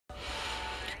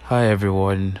Hi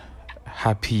everyone,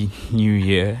 happy new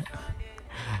year.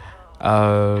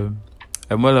 I'm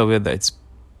well aware that it's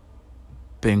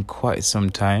been quite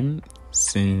some time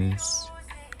since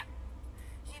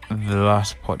the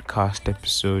last podcast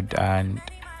episode, and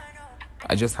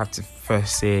I just have to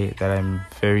first say that I'm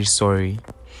very sorry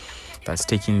that's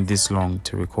taking this long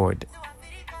to record.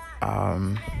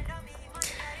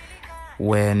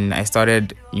 When I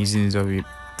started using Zoe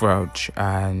Grouch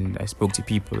and I spoke to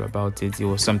people about it, it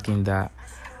was something that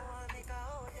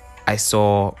I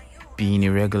saw being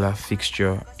a regular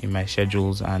fixture in my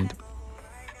schedules and,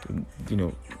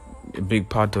 a big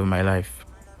part of my life.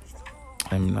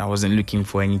 I wasn't looking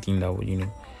for anything that would,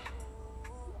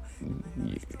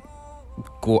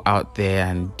 go out there,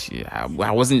 and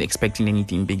I wasn't expecting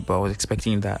anything big, but I was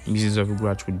expecting that Musings of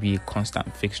Grouch would be a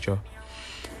constant fixture.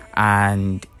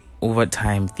 And over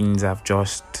time, things have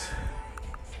just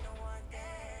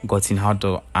gotten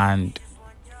harder,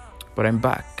 but I'm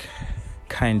back,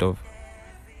 kind of.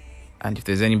 And if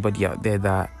there's anybody out there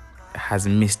that has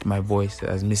missed my voice, that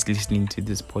has missed listening to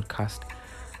this podcast,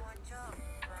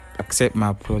 accept my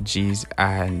apologies,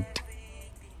 and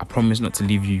I promise not to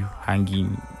leave you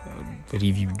hanging,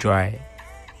 leave you dry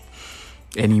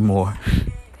anymore.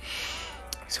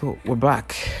 So we're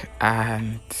back,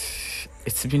 and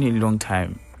it's been a long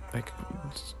time,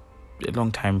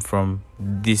 from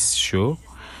this show,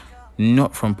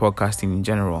 not from podcasting in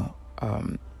general.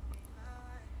 But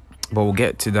we'll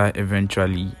get to that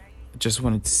eventually. Just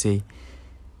wanted to say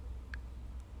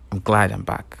I'm glad I'm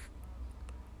back,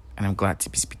 and I'm glad to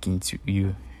be speaking to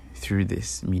you through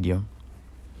this medium.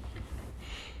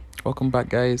 Welcome back,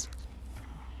 guys.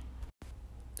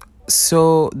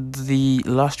 So the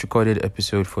last recorded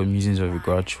episode for Musings of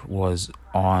Grouch was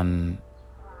on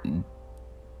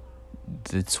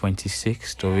the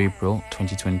 26th of April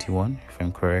 2021, if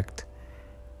I'm correct.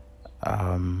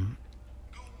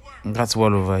 That's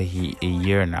well over a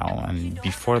year now, and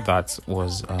before that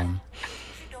was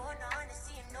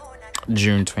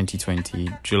July 2020,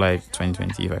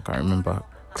 if I can't remember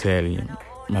clearly.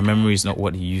 My memory is not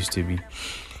what it used to be,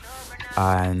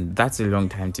 and that's a long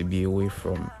time to be away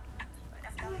from.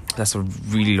 That's a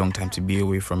really long time to be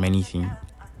away from anything.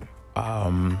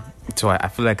 So I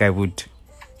feel like I'm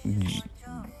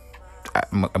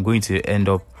going to end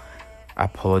up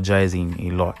apologizing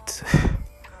a lot.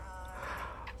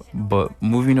 But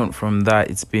moving on from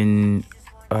that, it's been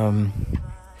a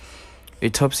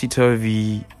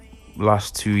topsy-turvy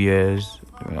last 2 years,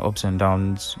 ups and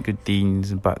downs, good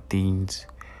things, bad things.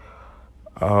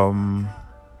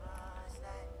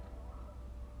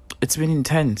 It's been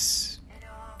intense,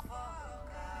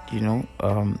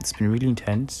 it's been really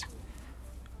intense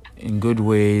in good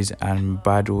ways and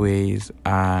bad ways,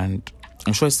 and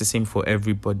I'm sure it's the same for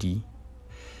everybody.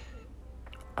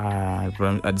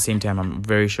 But at the same time, I'm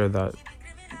very sure that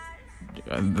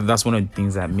that's one of the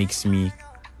things that makes me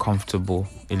comfortable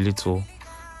a little,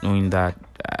 knowing that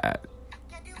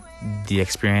the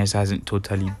experience hasn't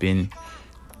totally been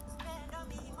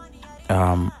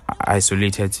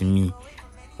isolated to me.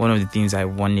 One of the things I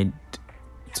wanted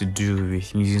to do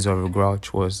with Musings of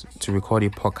Grouch was to record a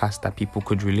podcast that people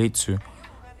could relate to,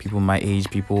 people my age,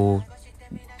 people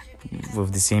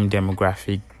with the same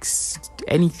demographics,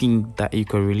 anything that you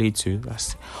could relate to.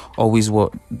 That's always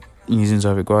what Musings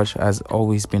of Grouch has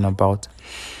always been about.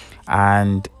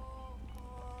 And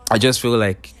I just feel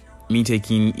like me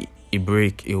taking a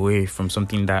break away from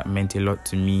something that meant a lot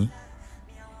to me,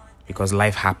 because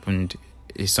life happened,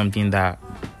 is something that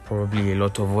probably a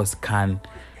lot of us can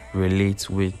relate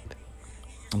with.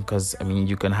 Because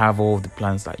you can have all the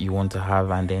plans that you want to have,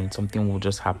 and then something will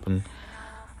just happen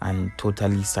and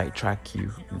totally sidetrack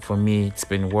you. And for me, it's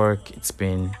been work, it's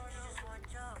been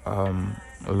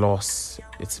loss,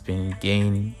 it's been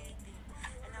gain,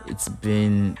 it's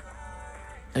been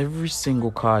every single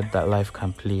card that life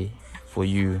can play for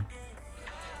you.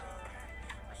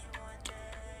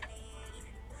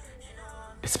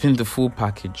 It's been the full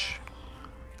package,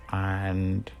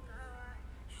 and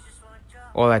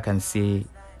all I can say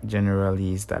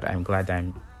generally is that I'm glad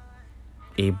I'm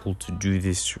able to do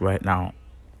this right now.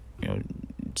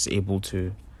 Just able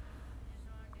to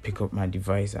pick up my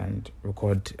device and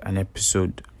record an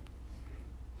episode.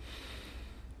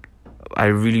 I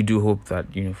really do hope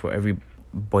that, for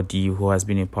everybody who has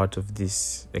been a part of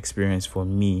this experience for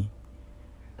me,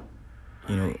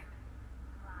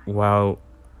 while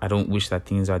I don't wish that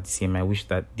things are the same, I wish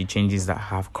that the changes that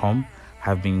have come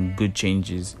have been good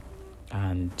changes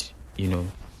and,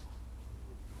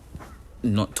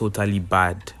 not totally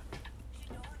bad.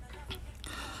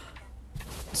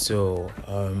 So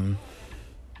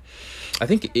I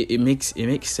think it makes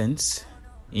sense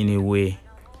in a way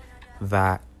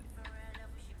that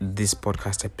this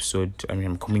podcast episode,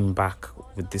 I'm coming back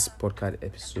with this podcast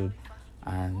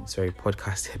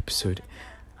episode,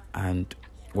 and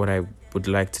what I would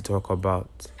like to talk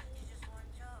about.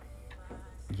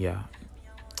 Yeah.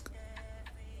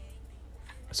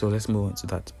 So let's move on to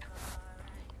that.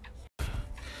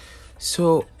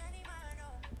 So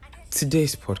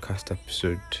today's podcast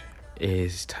episode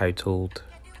is titled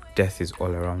 "Death is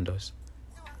All Around Us."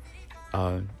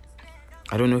 I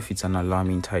don't know if it's an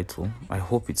alarming title. I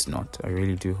hope it's not. I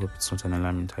really do hope it's not an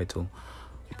alarming title.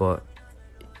 But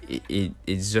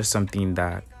it's just something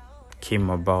that came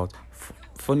about.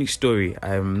 Funny story,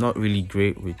 I'm not really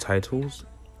great with titles,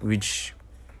 which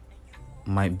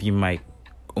might be my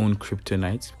own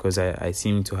kryptonite, because I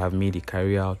seem to have made a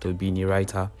career out of being a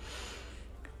writer.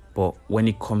 But when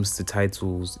it comes to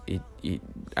titles,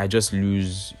 I just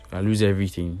lose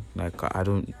everything. Like, I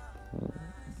don't...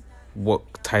 What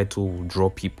title will draw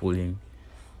people in?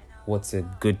 What's a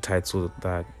good title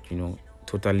that,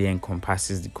 totally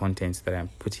encompasses the content that I'm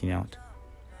putting out?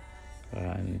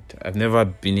 And I've never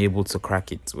been able to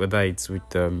crack it, whether it's with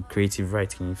creative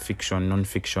writing, fiction,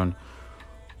 non-fiction,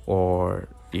 or,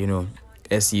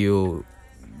 SEO,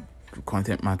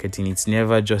 content marketing. It's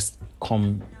never just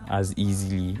come as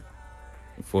easily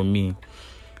for me.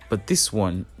 But this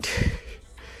one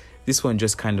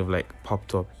just kind of like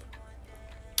popped up.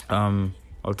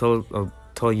 I'll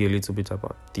tell you a little bit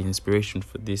about the inspiration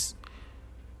for this.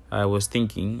 I was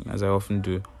thinking, as I often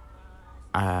do,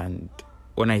 and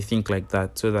when I think like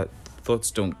that, so that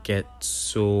thoughts don't get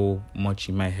so much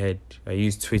in my head, I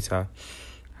use Twitter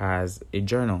as a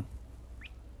journal.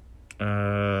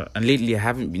 And lately I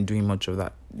haven't been doing much of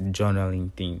that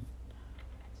journaling thing.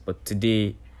 But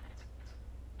today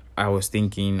I was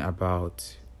thinking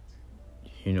about,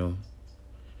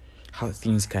 how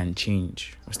things can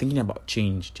change. I was thinking about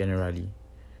change generally,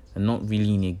 and not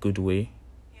really in a good way.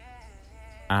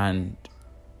 And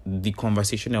the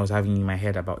conversation I was having in my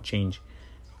head about change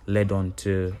led on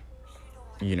to,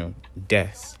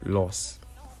 death, loss.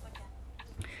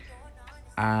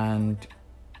 And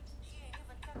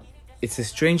it's a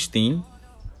strange thing,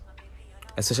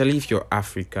 especially if you're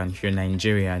African, if you're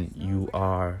Nigerian, you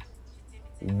are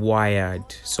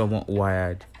somewhat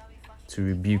wired to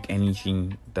rebuke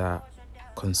anything that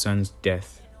concerns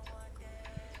death.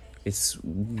 It's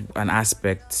an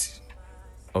aspect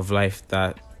of life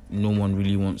that no one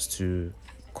really wants to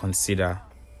consider,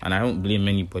 and I don't blame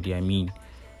anybody. I mean,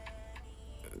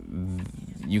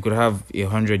 you could have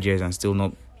 100 years and still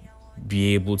not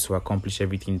be able to accomplish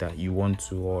everything that you want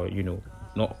to, or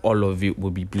not all of it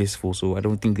will be blissful. So I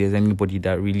don't think there's anybody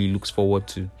that really looks forward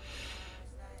to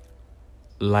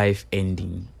life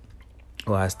ending,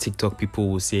 or as TikTok people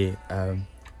will say,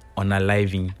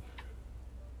 unaliving.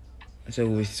 So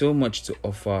with so much to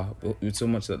offer, with so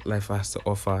much that life has to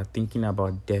offer, thinking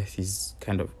about death is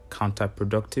kind of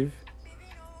counterproductive.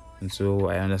 And so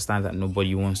I understand that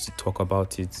nobody wants to talk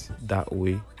about it that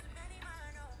way.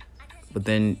 But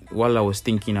then while I was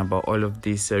thinking about all of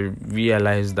this, I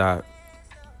realized that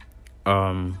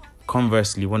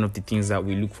conversely, one of the things that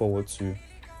we look forward to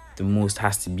the most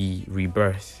has to be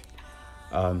rebirth.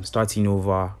 Starting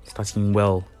over, starting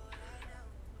well.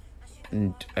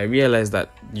 And I realized that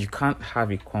you can't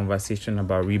have a conversation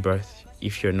about rebirth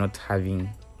if you're not having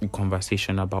a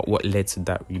conversation about what led to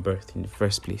that rebirth in the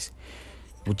first place,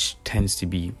 which tends to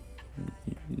be,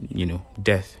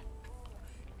 death.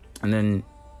 And then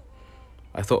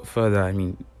I thought further. I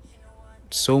mean,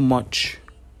 so much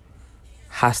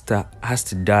has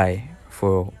to die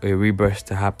for a rebirth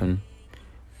to happen.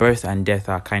 Birth and death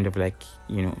are kind of like,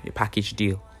 a package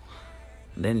deal.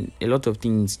 And then a lot of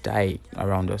things die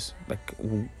around us, like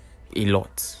a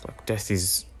lot. Like death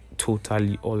is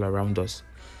totally all around us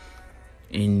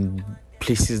in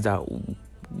places that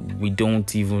we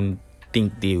don't even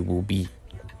think they will be.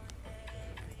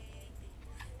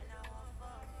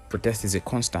 But death is a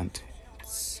constant.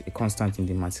 It's a constant in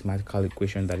the mathematical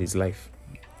equation that is life.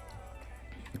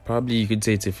 Probably you could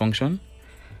say it's a function,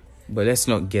 but let's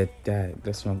not get that.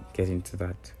 Let's not get into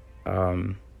that.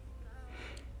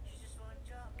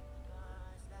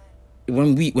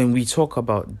 When we talk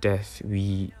about death,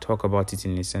 we talk about it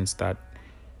in the sense that,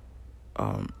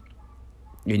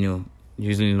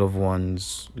 losing loved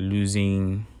ones,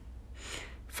 losing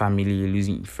family,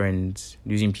 losing friends,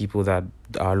 losing people that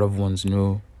our loved ones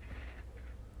know.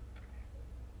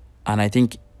 And I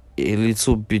think a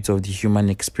little bit of the human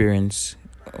experience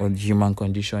or the human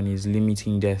condition is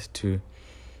limiting death to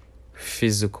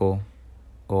physical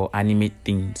or animate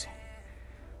things.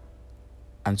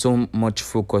 And so much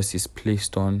focus is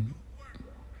placed on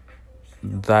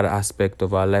that aspect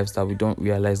of our lives that we don't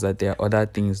realize that there are other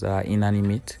things that are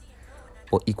inanimate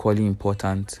or equally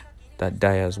important that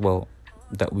die as well,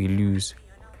 that we lose.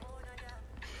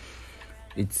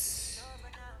 It's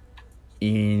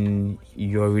in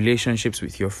your relationships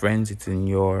with your friends, it's in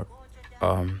your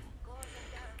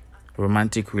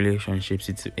romantic relationships,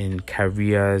 it's in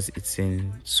careers, it's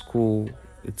in school,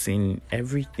 it's in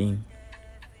everything.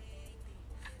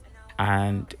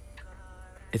 And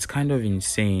it's kind of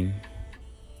insane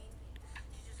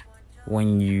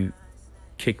when you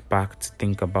kick back to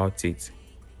think about it,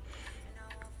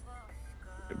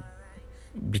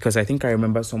 because I think I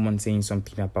remember someone saying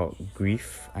something about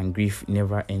grief and grief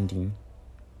never ending.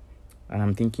 And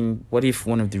I'm thinking, what if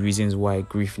one of the reasons why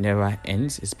grief never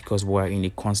ends is because we're in a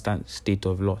constant state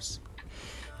of loss?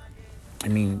 I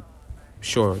mean,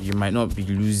 sure, you might not be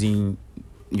losing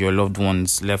your loved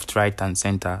ones left, right, and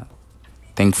center,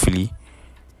 thankfully.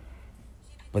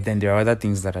 But then there are other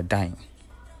things that are dying.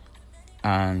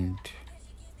 And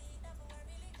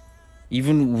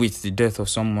even with the death of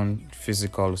someone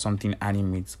physical or something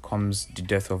animate comes the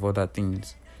death of other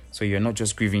things. So you're not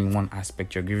just grieving one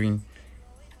aspect, you're grieving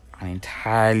an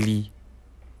entirely,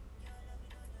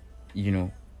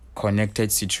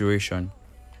 connected situation.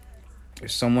 If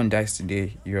someone dies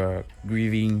today, you're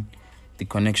grieving the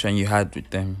connection you had with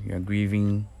them. You're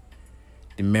grieving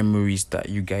the memories that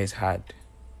you guys had.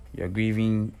 You're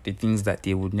grieving the things that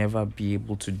they would never be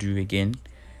able to do again,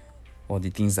 or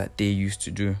the things that they used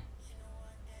to do.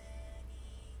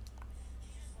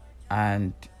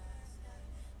 And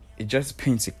it just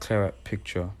paints a clearer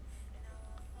picture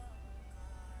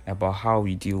about how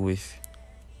we deal with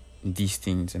these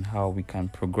things and how we can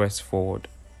progress forward.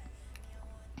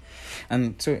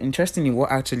 And so, interestingly,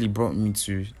 what actually brought me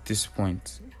to this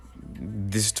point,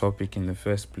 this topic in the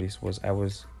first place, was I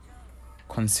was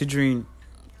considering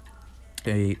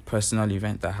a personal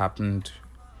event that happened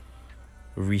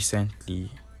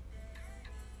recently.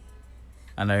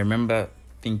 And I remember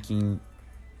thinking,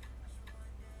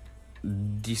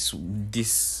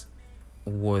 this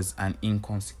was an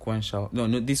inconsequential...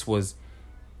 No, this was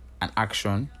an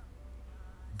action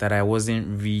that I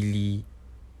wasn't really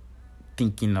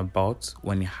thinking about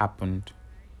when it happened,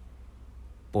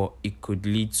 but it could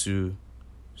lead to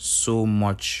so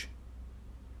much.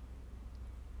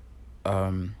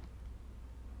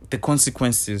 The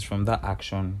consequences from that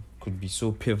action could be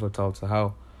so pivotal to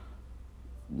how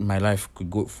my life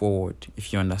could go forward,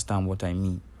 if you understand what I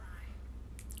mean.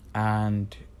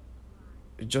 And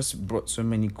it just brought so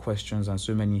many questions and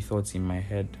so many thoughts in my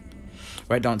head,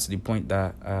 right down to the point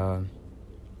that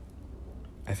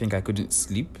I think I couldn't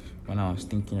sleep when I was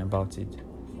thinking about it.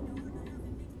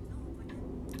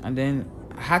 And then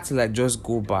I had to just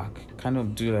go back, kind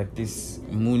of do this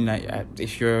Moon Knight.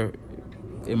 If you're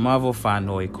a Marvel fan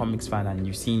or a comics fan and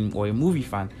you've seen, or a movie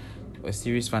fan or a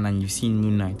series fan and you've seen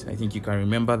Moon Knight, I think you can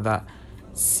remember that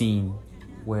scene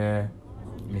where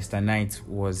Mr. Knight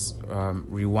was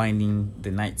rewinding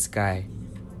the night sky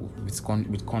with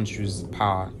Khonshu's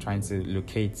power, trying to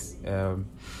locate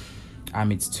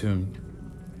Amit's tomb.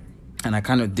 And I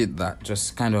kind of did that,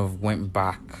 just kind of went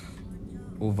back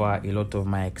over a lot of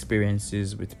my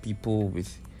experiences with people,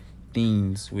 with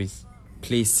things, with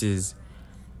places.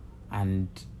 And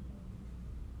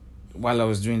while I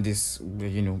was doing this,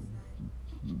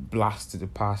 blast to the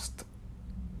past,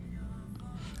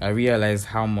 I realized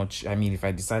how much, if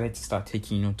I decided to start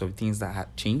taking note of things that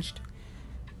had changed,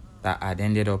 that had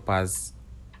ended up as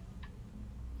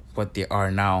what they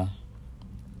are now,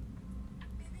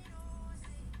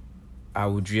 I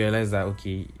would realize that,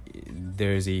 okay,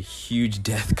 there's a huge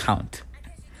death count.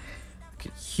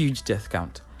 Huge death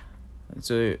count. And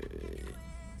so,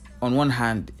 on one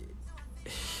hand,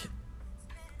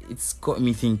 it's got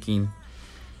me thinking,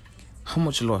 how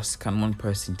much loss can one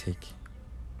person take?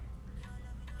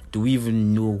 Do we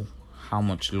even know how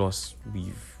much loss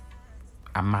we've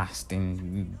amassed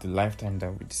in the lifetime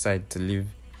that we decide to live?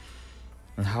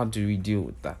 And how do we deal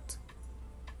with that?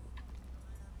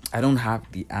 I don't have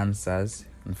the answers,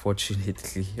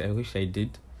 unfortunately. I wish I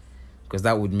did, because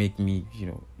that would make me,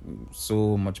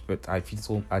 so much better.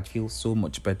 I'd feel so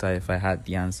much better if I had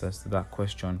the answers to that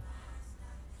question.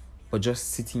 But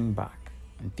just sitting back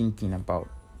and thinking about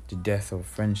the death of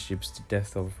friendships, the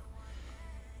death of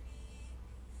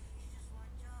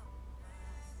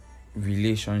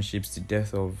relationships, the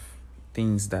death of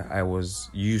things that I was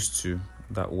used to,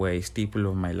 that were a staple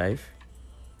of my life,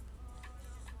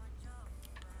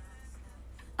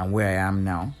 and where I am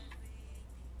now,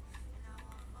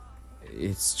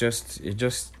 it's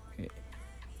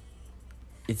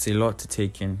a lot to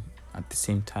take in at the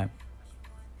same time.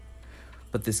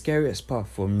 But the scariest part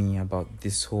for me about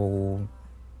this whole,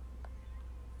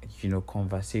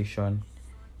 conversation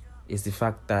is the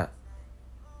fact that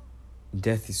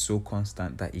death is so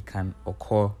constant that it can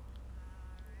occur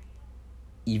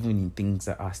even in things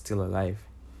that are still alive.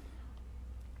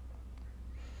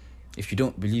 If you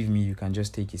don't believe me, you can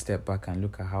just take a step back and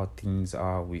look at how things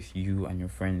are with you and your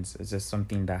friends. It's just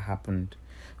something that happened,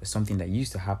 or something that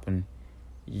used to happen.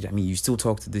 I mean, you still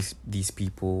talk to these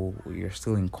people, you're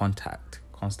still in contact,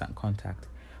 constant contact,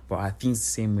 but are things the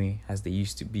same way as they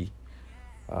used to be?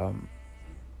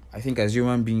 I think as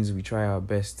human beings, we try our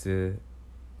best to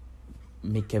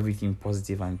make everything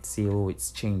positive and say, oh,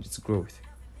 it's change, it's growth.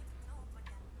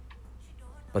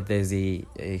 But there's a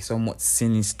somewhat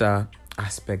sinister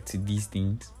aspect to these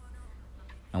things.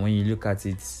 And when you look at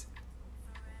it,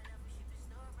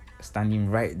 standing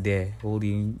right there,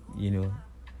 holding,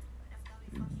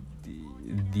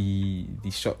 the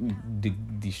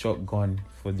shotgun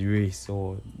for the race,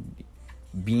 or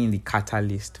being the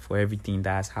catalyst for everything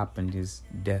that has happened, is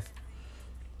death.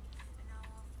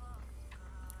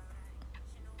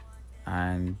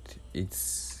 And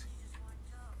it's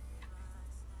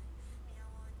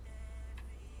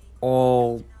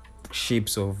all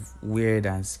shapes of weird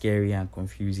and scary and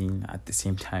confusing at the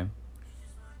same time.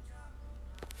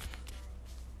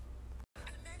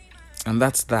 And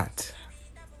that's that.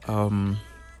 Will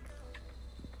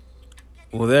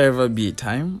there ever be a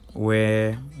time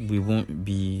where we won't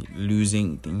be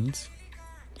losing things?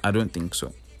 I don't think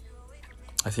so.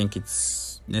 I think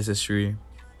it's necessary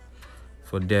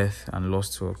for death and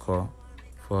loss to occur,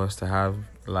 for us to have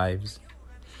lives,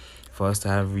 for us to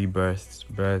have rebirths,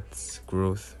 births,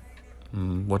 growth,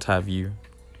 what have you.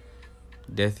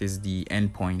 Death is the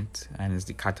end point and is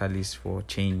the catalyst for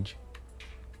change.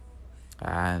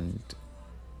 And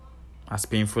as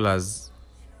painful as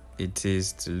it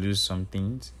is to lose some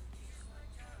things,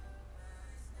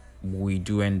 we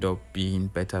do end up being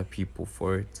better people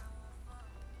for it.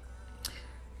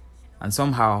 And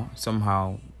somehow,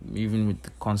 even with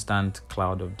the constant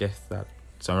cloud of death that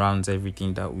surrounds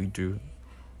everything that we do,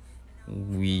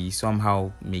 we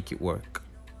somehow make it work.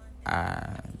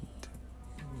 And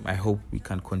I hope we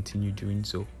can continue doing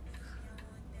so.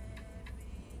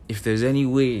 If there's any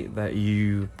way that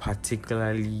you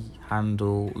particularly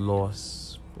handle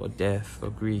loss or death or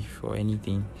grief or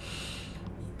anything,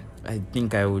 I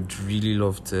think I would really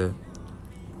love to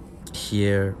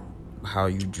hear how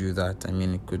you do that. I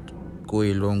mean, it could go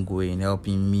a long way in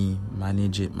helping me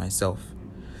manage it myself.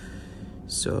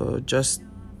 So just,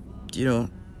 you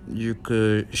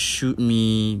could shoot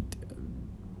me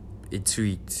a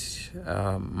tweet.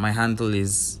 My handle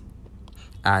is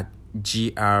at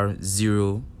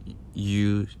gr0uchy_.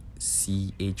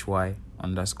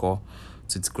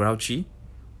 So it's Grouchy,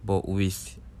 but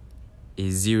with a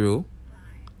 0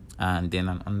 and then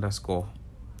an underscore.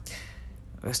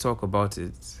 Let's talk about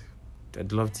it.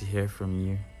 I'd love to hear from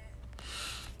you.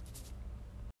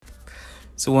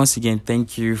 So once again,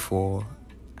 thank you for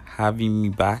having me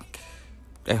back.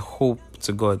 I hope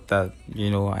to God that,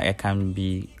 I can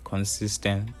be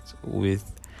consistent with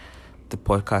the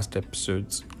podcast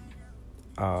episodes.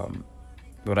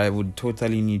 But I would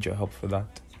totally need your help for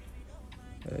that.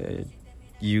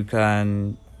 You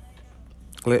can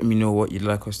let me know what you'd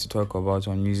like us to talk about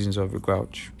on Musings of a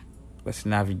Grouch. Let's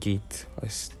navigate.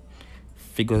 Let's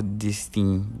figure this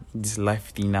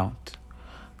life thing out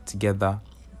together.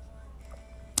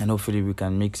 And hopefully we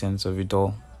can make sense of it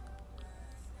all.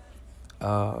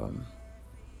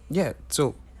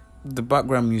 So the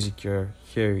background music you're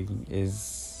hearing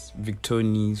is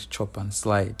Victoni's Chop and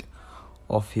Slide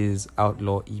off his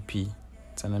Outlaw EP.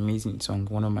 It's an amazing song,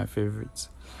 one of my favorites.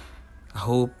 I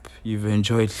hope you've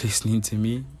enjoyed listening to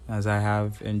me as I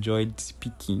have enjoyed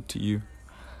speaking to you.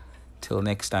 Till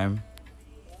next time.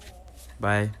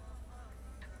 Bye.